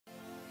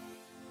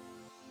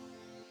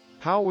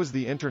How was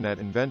the Internet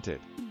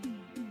invented?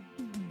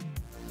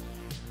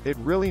 It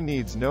really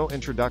needs no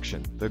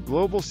introduction. The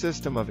global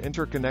system of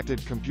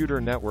interconnected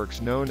computer networks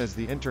known as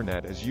the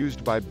Internet is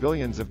used by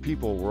billions of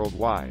people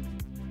worldwide.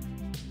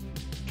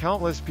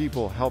 Countless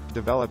people helped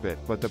develop it,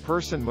 but the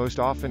person most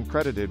often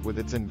credited with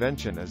its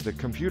invention is the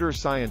computer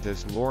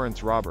scientist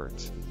Lawrence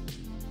Roberts.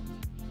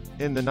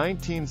 In the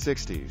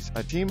 1960s,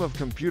 a team of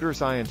computer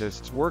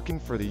scientists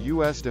working for the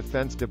U.S.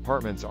 Defense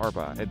Department's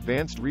ARPA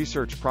Advanced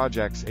Research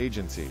Projects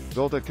Agency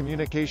built a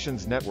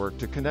communications network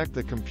to connect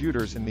the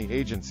computers in the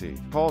agency,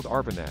 called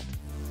ARPANET.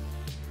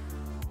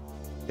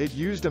 It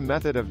used a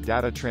method of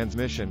data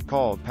transmission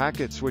called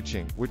packet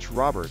switching, which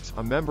Roberts,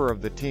 a member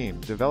of the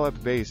team,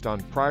 developed based on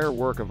prior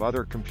work of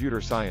other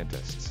computer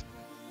scientists.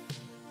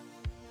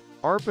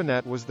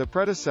 ARPANET was the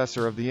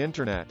predecessor of the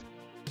Internet.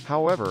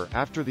 However,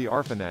 after the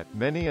ARPANET,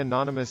 many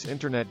anonymous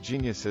Internet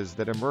geniuses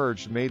that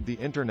emerged made the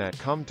Internet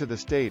come to the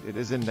state it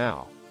is in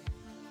now.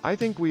 I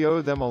think we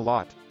owe them a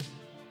lot.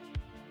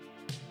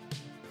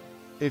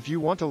 If you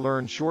want to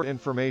learn short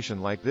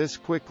information like this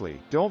quickly,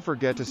 don't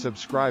forget to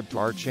subscribe to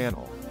our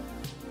channel.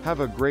 Have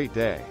a great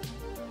day.